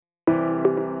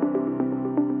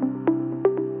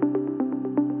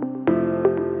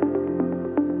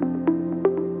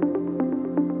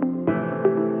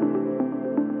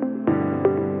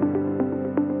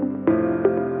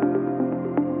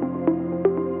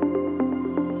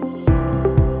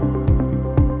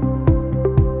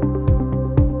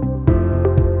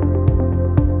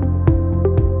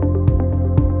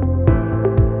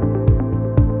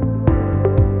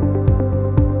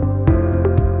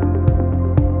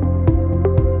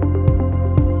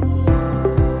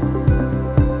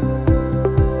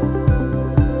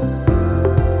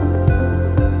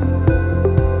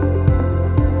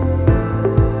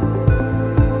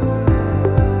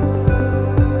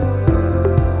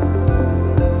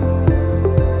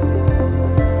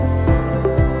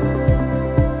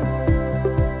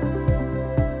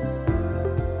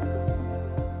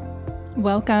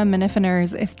Welcome,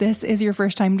 Minifiners. If this is your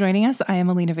first time joining us, I am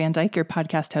Alina Van Dyke, your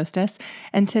podcast hostess,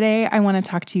 and today I want to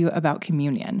talk to you about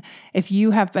communion. If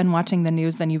you have been watching the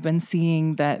news, then you've been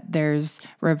seeing that there's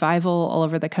revival all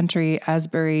over the country,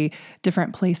 Asbury,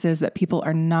 different places that people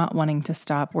are not wanting to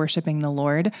stop worshiping the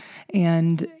Lord.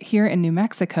 And here in New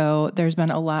Mexico, there's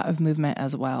been a lot of movement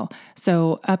as well.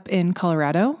 So up in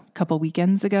Colorado, a couple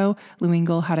weekends ago, Lou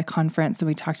Engle had a conference and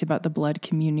we talked about the blood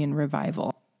communion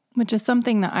revival, which is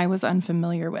something that I was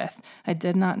unfamiliar with. I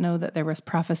did not know that there was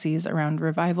prophecies around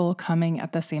revival coming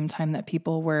at the same time that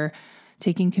people were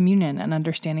taking communion and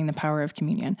understanding the power of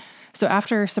communion. So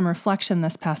after some reflection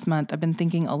this past month, I've been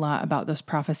thinking a lot about those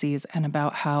prophecies and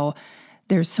about how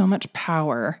there's so much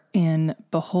power in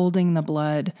beholding the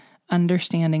blood,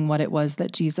 understanding what it was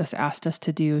that Jesus asked us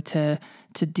to do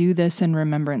this in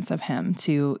remembrance of him,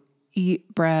 to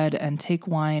eat bread and take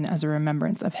wine as a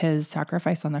remembrance of his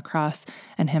sacrifice on the cross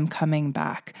and him coming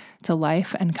back to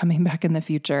life and coming back in the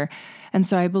future. And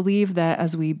so I believe that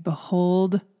as we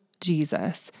behold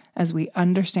Jesus, as we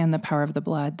understand the power of the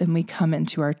blood, then we come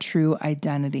into our true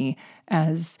identity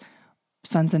as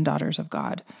sons and daughters of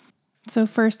God. So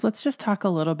first, let's just talk a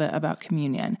little bit about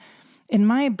communion. In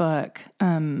my book,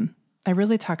 I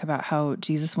really talk about how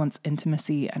Jesus wants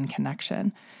intimacy and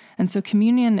connection. And so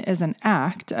communion is an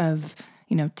act of,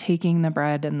 taking the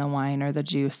bread and the wine or the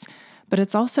juice, but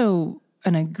it's also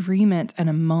an agreement and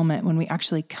a moment when we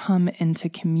actually come into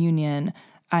communion,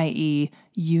 i.e.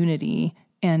 unity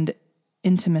and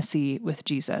intimacy with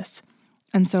Jesus.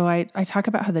 And so I talk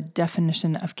about how the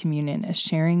definition of communion is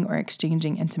sharing or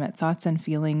exchanging intimate thoughts and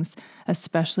feelings,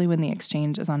 especially when the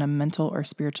exchange is on a mental or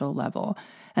spiritual level.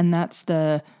 And that's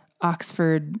the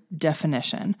Oxford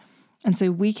definition. And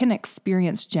so we can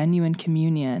experience genuine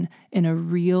communion in a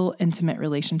real intimate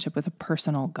relationship with a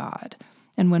personal God.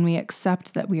 And when we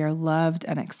accept that we are loved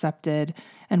and accepted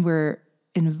and we're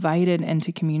invited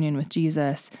into communion with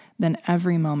Jesus, then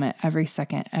every moment, every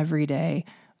second, every day,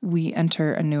 we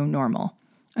enter a new normal.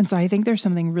 And so I think there's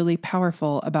something really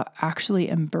powerful about actually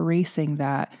embracing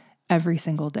that every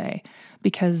single day,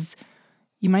 because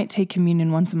you might take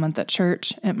communion once a month at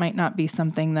church. It might not be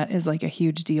something that is like a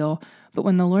huge deal. But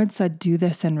when the Lord said, do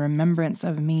this in remembrance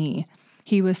of me,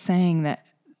 he was saying that,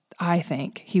 I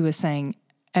think he was saying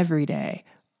every day,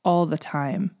 all the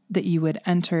time, that you would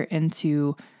enter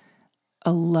into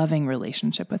a loving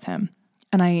relationship with him.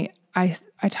 And I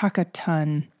talk a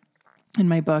ton in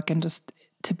my book and just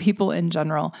to people in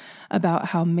general about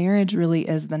how marriage really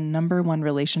is the number one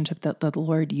relationship that the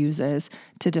Lord uses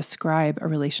to describe a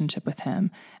relationship with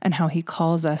him, and how he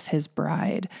calls us his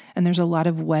bride. And there's a lot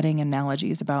of wedding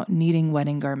analogies about needing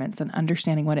wedding garments and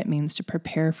understanding what it means to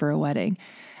prepare for a wedding.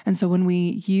 And so when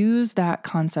we use that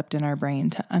concept in our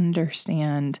brain to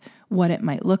understand what it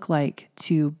might look like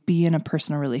to be in a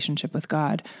personal relationship with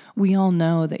God, we all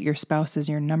know that your spouse is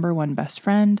your number one best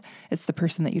friend. It's the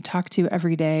person that you talk to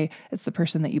every day. It's the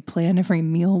person that you plan every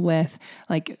meal with.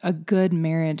 Like, a good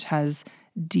marriage has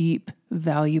deep,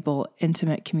 valuable,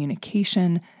 intimate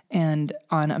communication and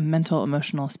on a mental,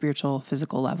 emotional, spiritual,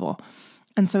 physical level.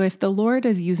 And so if the Lord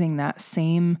is using that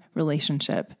same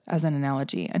relationship as an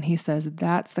analogy, and he says,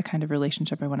 that's the kind of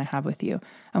relationship I want to have with you,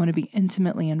 I want to be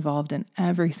intimately involved in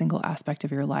every single aspect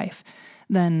of your life,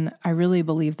 then I really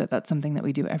believe that that's something that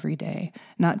we do every day,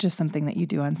 not just something that you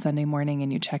do on Sunday morning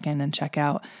and you check in and check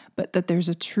out, but that there's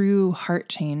a true heart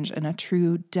change and a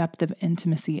true depth of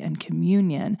intimacy and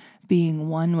communion, being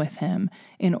one with him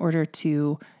in order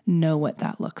to know what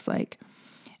that looks like.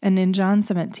 And in John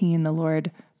 17, the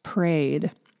Lord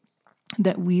prayed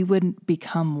that we would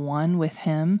become one with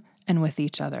him and with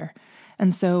each other.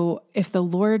 And so if the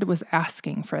Lord was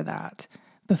asking for that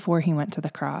before he went to the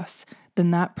cross,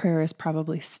 then that prayer is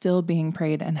probably still being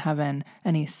prayed in heaven,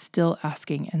 and he's still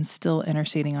asking and still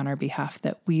interceding on our behalf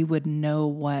that we would know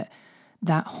what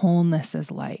that wholeness is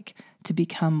like, to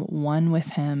become one with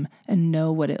him and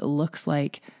know what it looks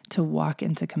like to walk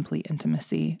into complete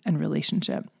intimacy and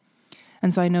relationship.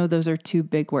 And so I know those are two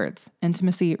big words: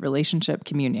 intimacy, relationship,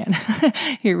 communion.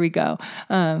 Here we go.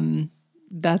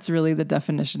 That's really the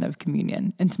definition of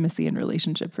communion: intimacy and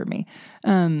relationship for me.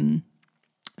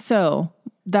 So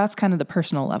that's kind of the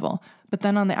personal level. But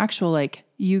then on the actual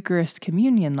Eucharist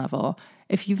communion level,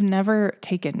 if you've never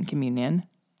taken communion,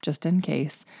 just in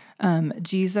case,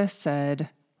 Jesus said,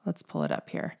 let's pull it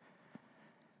up here.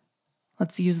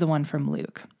 Let's use the one from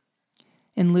Luke.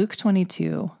 In Luke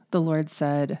 22, the Lord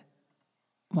said,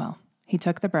 he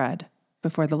took the bread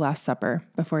before the Last Supper,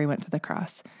 before he went to the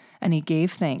cross, and he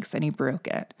gave thanks and he broke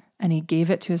it, and he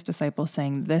gave it to his disciples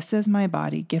saying, "This is my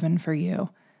body given for you.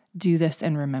 Do this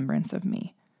in remembrance of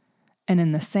me." And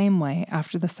in the same way,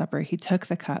 after the supper, he took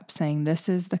the cup, saying, "This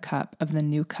is the cup of the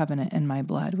new covenant in my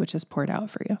blood, which is poured out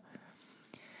for you."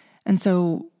 And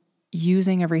so,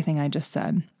 using everything I just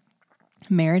said,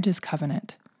 marriage is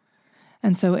covenant.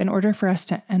 And so, in order for us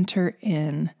to enter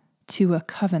in to a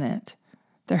covenant,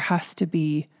 there has to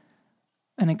be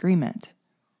an agreement.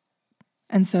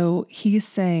 And so, he's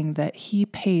saying that he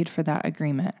paid for that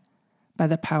agreement by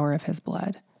the power of his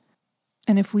blood.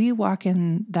 And if we walk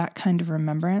in that kind of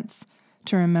remembrance,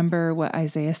 to remember what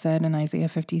Isaiah said in Isaiah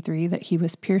 53, that he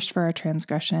was pierced for our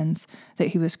transgressions, that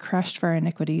he was crushed for our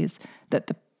iniquities, that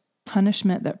the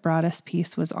punishment that brought us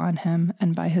peace was on him,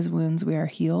 and by his wounds we are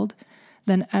healed,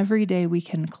 then every day we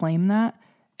can claim that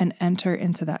and enter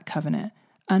into that covenant,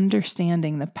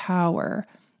 understanding the power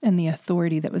and the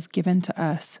authority that was given to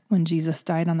us when Jesus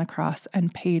died on the cross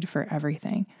and paid for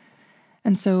everything.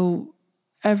 And so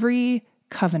every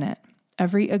covenant,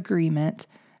 every agreement,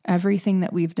 everything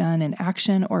that we've done in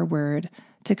action or word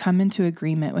to come into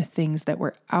agreement with things that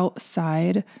were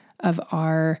outside of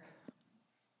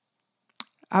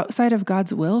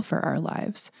God's will for our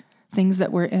lives, things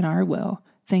that were in our will,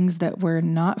 things that were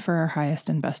not for our highest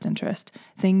and best interest,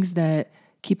 things that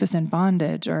keep us in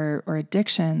bondage or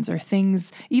addictions or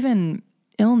things, even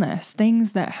illness,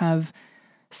 things that have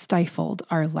stifled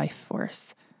our life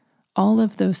force. All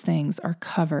of those things are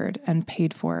covered and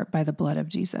paid for by the blood of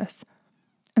Jesus.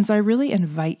 And so I really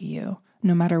invite you,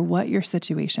 no matter what your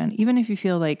situation, even if you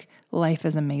feel like life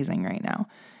is amazing right now,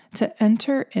 to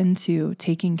enter into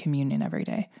taking communion every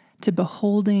day, to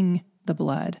beholding the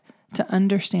blood, to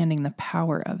understanding the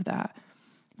power of that,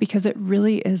 because it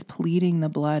really is pleading the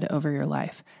blood over your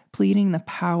life, pleading the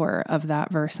power of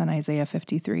that verse in Isaiah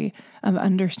 53, of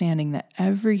understanding that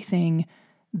everything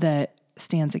that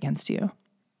stands against you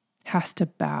has to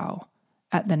bow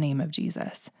at the name of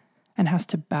Jesus and has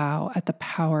to bow at the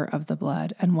power of the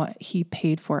blood and what he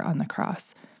paid for on the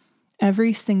cross.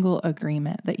 Every single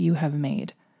agreement that you have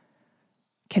made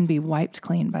can be wiped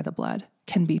clean by the blood,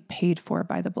 can be paid for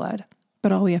by the blood.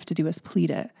 But all we have to do is plead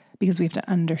it, because we have to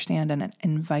understand and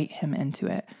invite him into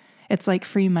it. It's like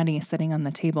free money sitting on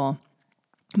the table,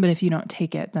 but if you don't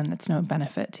take it, then it's no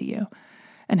benefit to you.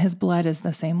 And his blood is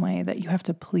the same way, that you have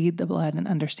to plead the blood and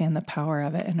understand the power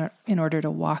of it in order to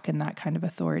walk in that kind of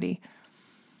authority.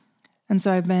 And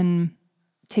so I've been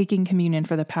taking communion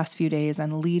for the past few days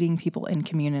and leading people in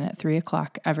communion at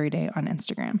 3:00 every day on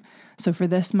Instagram. So for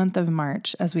this month of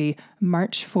March, as we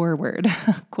march forward,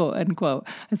 quote unquote,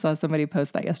 I saw somebody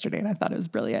post that yesterday and I thought it was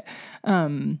brilliant.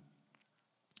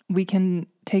 We can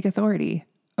take authority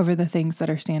over the things that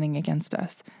are standing against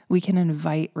us. We can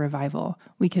invite revival.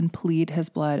 We can plead his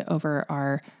blood over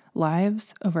our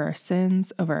lives, over our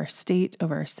sins, over our state,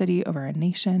 over our city, over our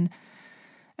nation,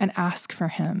 and ask for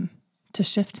him to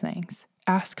shift things.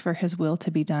 Ask for his will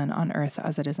to be done on earth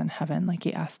as it is in heaven, like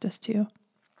he asked us to.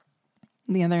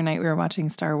 The other night we were watching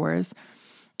Star Wars,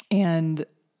 and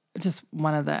just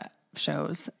one of the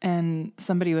shows, and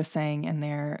somebody was saying in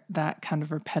there that kind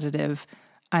of repetitive,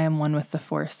 "I am one with the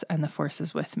Force and the Force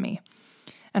is with me."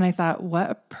 And I thought, what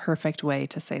a perfect way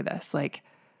to say this. Like,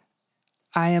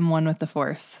 I am one with the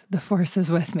Force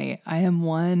is with me. I am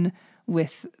one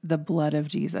with the blood of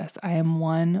Jesus. I am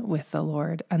one with the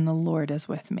Lord, and the Lord is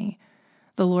with me.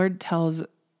 The Lord tells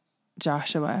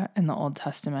Joshua in the Old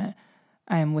Testament,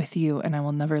 "I am with you and I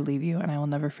will never leave you and I will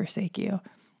never forsake you."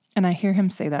 And I hear him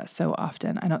say that so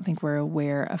often. I don't think we're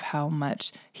aware of how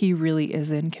much he really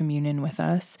is in communion with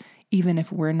us, even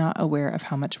if we're not aware of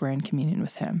how much we're in communion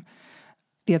with him.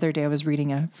 The other day I was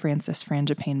reading a Francis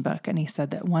Frangipane book, and he said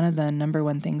that one of the number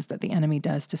one things that the enemy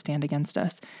does to stand against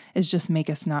us is just make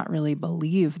us not really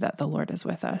believe that the Lord is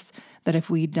with us. That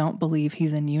if we don't believe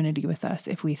he's in unity with us,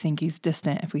 if we think he's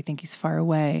distant, if we think he's far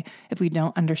away, if we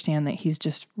don't understand that he's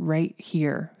just right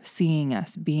here, seeing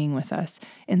us, being with us,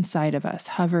 inside of us,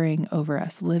 hovering over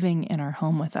us, living in our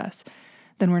home with us,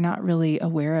 then we're not really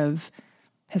aware of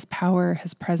his power,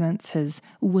 his presence, his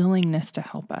willingness to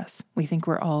help us. We think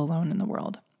we're all alone in the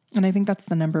world. And I think that's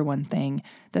the number one thing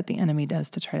that the enemy does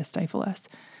to try to stifle us.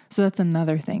 So that's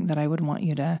another thing that I would want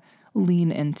you to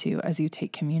lean into as you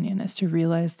take communion, is to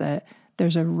realize that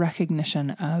there's a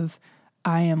recognition of,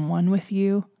 I am one with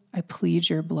you. I plead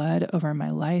your blood over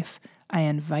my life. I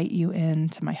invite you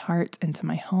into my heart, into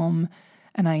my home.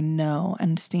 And I know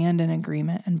and stand in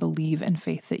agreement and believe in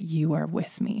faith that you are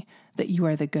with me, that you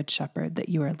are the good shepherd, that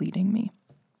you are leading me.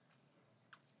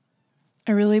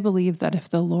 I really believe that if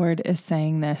the Lord is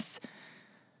saying this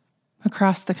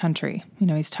across the country,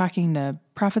 he's talking to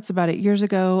prophets about it years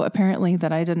ago, apparently,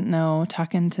 that I didn't know,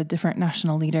 talking to different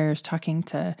national leaders, talking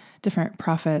to different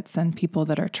prophets and people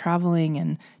that are traveling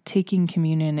and taking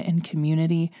communion in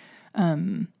community.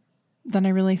 then I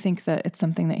really think that it's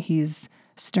something that he's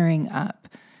stirring up.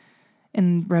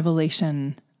 In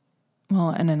Revelation,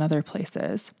 and in other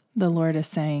places, the Lord is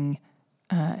saying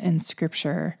in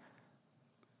Scripture,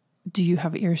 do you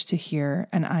have ears to hear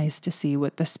and eyes to see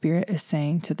what the Spirit is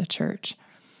saying to the church?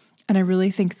 And I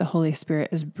really think the Holy Spirit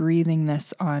is breathing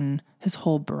this on his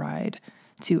whole bride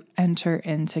to enter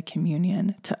into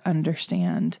communion, to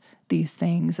understand these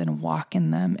things and walk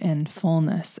in them in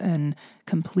fullness and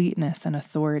completeness and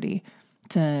authority,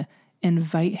 to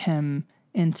invite him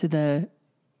into the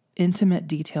intimate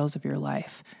details of your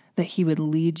life, that he would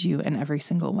lead you in every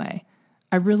single way.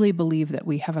 I really believe that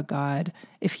we have a God,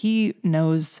 if he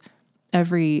knows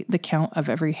the count of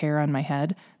every hair on my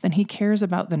head, then he cares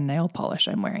about the nail polish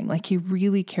I'm wearing. Like, he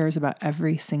really cares about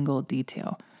every single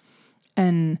detail.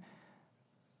 And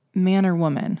man or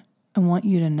woman, I want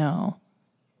you to know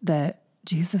that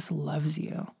Jesus loves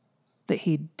you, that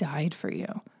he died for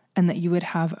you, and that you would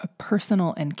have a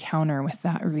personal encounter with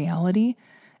that reality,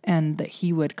 and that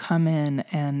he would come in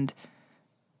and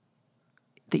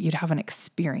that you'd have an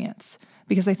experience.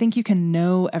 Because I think you can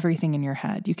know everything in your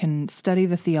head. You can study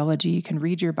the theology, you can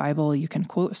read your Bible, you can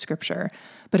quote scripture.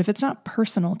 But if it's not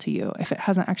personal to you, if it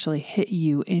hasn't actually hit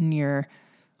you in your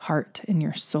heart, in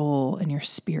your soul, in your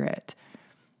spirit,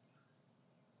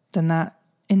 then that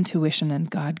intuition and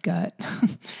God gut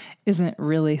isn't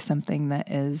really something that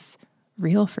is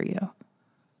real for you.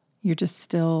 You're just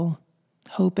still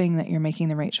hoping that you're making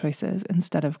the right choices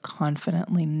instead of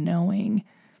confidently knowing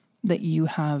that you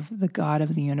have the God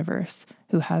of the universe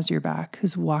who has your back,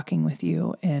 who's walking with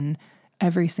you in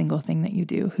every single thing that you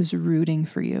do, who's rooting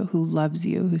for you, who loves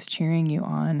you, who's cheering you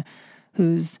on,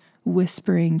 who's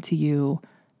whispering to you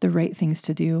the right things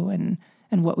to do and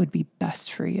what would be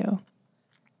best for you,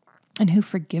 and who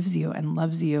forgives you and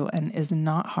loves you and is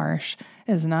not harsh,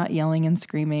 is not yelling and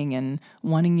screaming and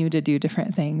wanting you to do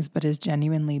different things, but is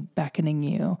genuinely beckoning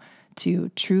you to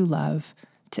true love,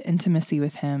 to intimacy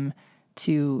with him,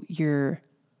 to your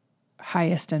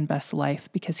highest and best life,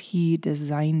 because he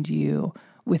designed you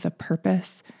with a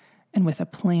purpose and with a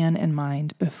plan in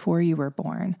mind before you were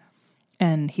born.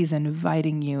 And he's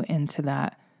inviting you into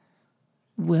that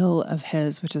will of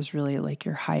his, which is really like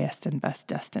your highest and best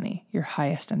destiny, your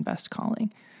highest and best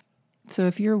calling. So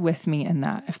if you're with me in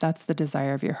that, if that's the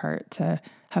desire of your heart, to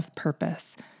have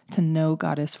purpose, to know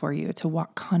God is for you, to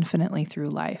walk confidently through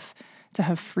life, to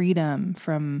have freedom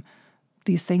from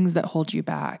these things that hold you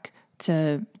back,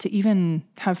 to even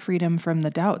have freedom from the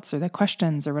doubts or the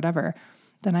questions or whatever,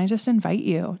 then I just invite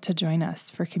you to join us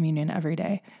for communion every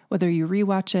day. Whether you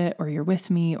rewatch it or you're with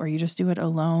me or you just do it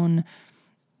alone,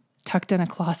 tucked in a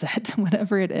closet,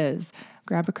 whatever it is,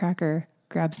 grab a cracker,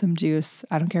 grab some juice.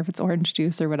 I don't care if it's orange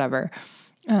juice or whatever.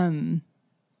 I've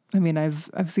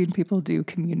seen people do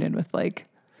communion with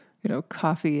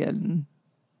coffee and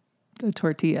a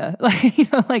tortilla,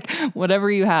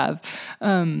 whatever you have.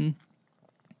 But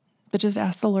just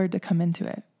ask the Lord to come into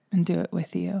it and do it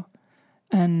with you.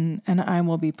 And I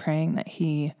will be praying that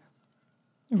he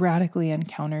radically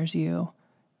encounters you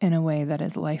in a way that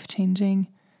is life-changing,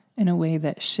 in a way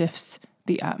that shifts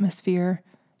the atmosphere,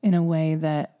 in a way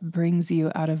that brings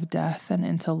you out of death and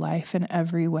into life in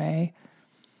every way.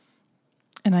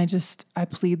 And I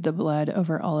plead the blood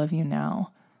over all of you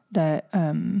now that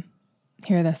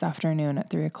here this afternoon at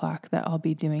 3:00, that I'll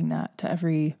be doing that to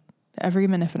every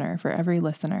Minifiner, for every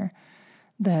listener,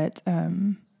 that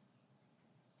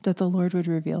the Lord would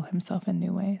reveal himself in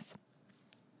new ways.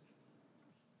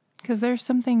 Because there's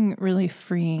something really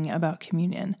freeing about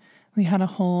communion. We had a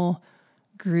whole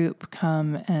group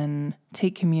come and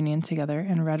take communion together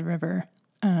in Red River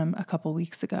a couple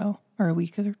weeks ago, or a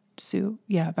week or so.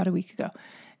 Yeah, about a week ago.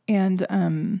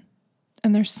 And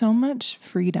there's so much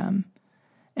freedom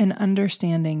in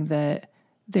understanding that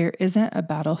there isn't a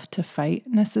battle to fight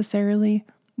necessarily.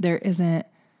 There isn't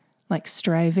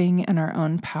striving in our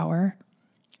own power,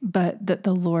 but that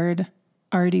the Lord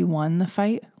already won the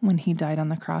fight when he died on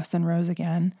the cross and rose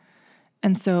again.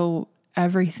 And so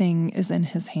everything is in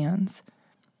his hands.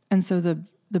 And so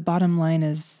the bottom line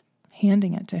is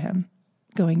handing it to him,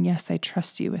 going, yes, I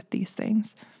trust you with these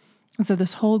things. And so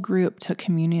this whole group took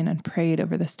communion and prayed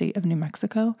over the state of New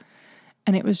Mexico.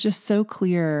 And it was just so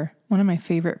clear. One of my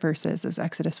favorite verses is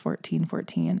Exodus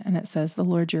 14:14. And it says, the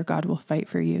Lord your God will fight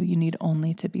for you. You need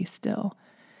only to be still.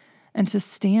 And to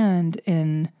stand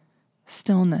in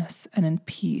stillness and in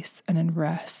peace and in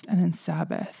rest and in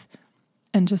Sabbath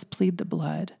and just plead the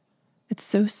blood. It's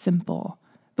so simple,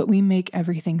 but we make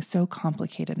everything so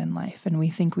complicated in life, and we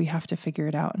think we have to figure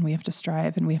it out, and we have to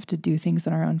strive, and we have to do things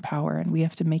in our own power, and we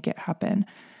have to make it happen.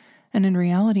 And in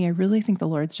reality, I really think the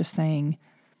Lord's just saying,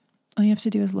 All you have to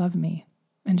do is love me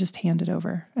and just hand it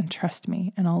over and trust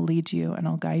me, and I'll lead you and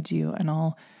I'll guide you and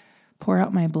I'll pour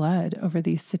out my blood over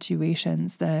these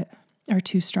situations that are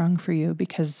too strong for you,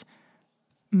 because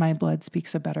my blood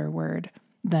speaks a better word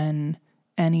than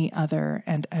any other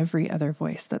and every other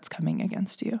voice that's coming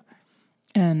against you.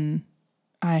 And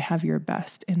I have your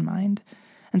best in mind.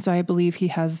 And so I believe he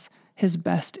has his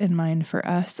best in mind for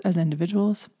us as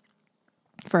individuals,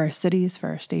 for our cities, for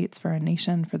our states, for our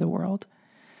nation, for the world.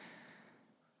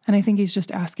 And I think he's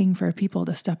just asking for people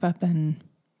to step up and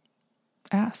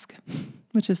ask,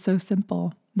 which is so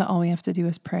simple that all we have to do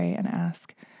is pray and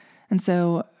ask. And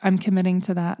so I'm committing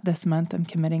to that this month. I'm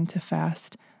committing to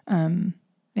fast.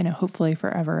 Hopefully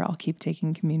forever I'll keep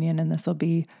taking communion, and this will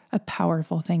be a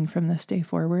powerful thing from this day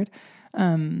forward.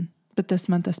 But this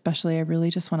month especially, I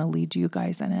really just want to lead you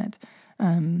guys in it,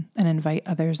 and invite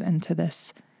others into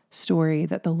this story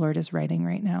that the Lord is writing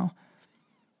right now,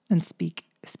 and speak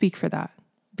for that.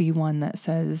 Be one that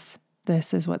says,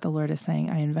 this is what the Lord is saying.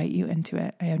 I invite you into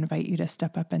it. I invite you to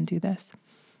step up and do this.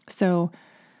 So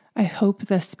I hope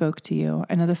this spoke to you.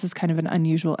 I know this is kind of an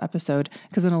unusual episode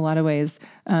because in a lot of ways,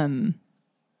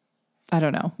 I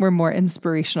don't know, we're more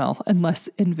inspirational and less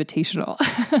invitational,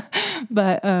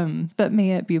 but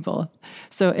may it be both.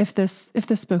 So if this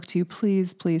spoke to you,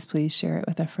 please, please, please share it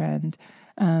with a friend.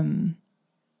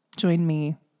 Join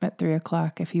me at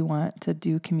 3:00 if you want to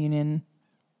do communion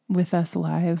with us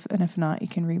live. And if not, you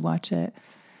can rewatch it.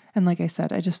 And like I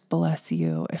said, I just bless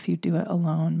you if you do it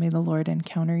alone. May the Lord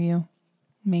encounter you.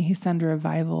 May he send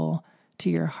revival to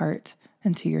your heart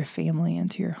and to your family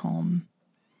and to your home.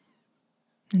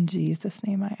 In Jesus'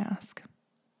 name I ask.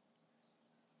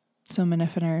 So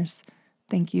Minifeners,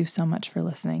 thank you so much for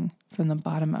listening from the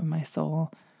bottom of my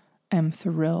soul. I'm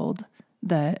thrilled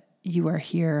that you are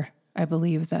here. I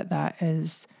believe that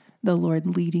is the Lord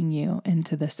leading you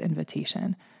into this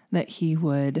invitation, that he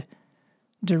would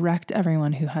direct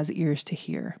everyone who has ears to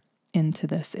hear into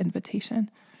this invitation.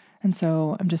 And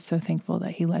so I'm just so thankful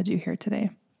that he led you here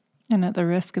today. And at the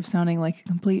risk of sounding like a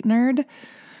complete nerd,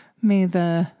 may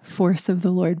the force of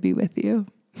the Lord be with you.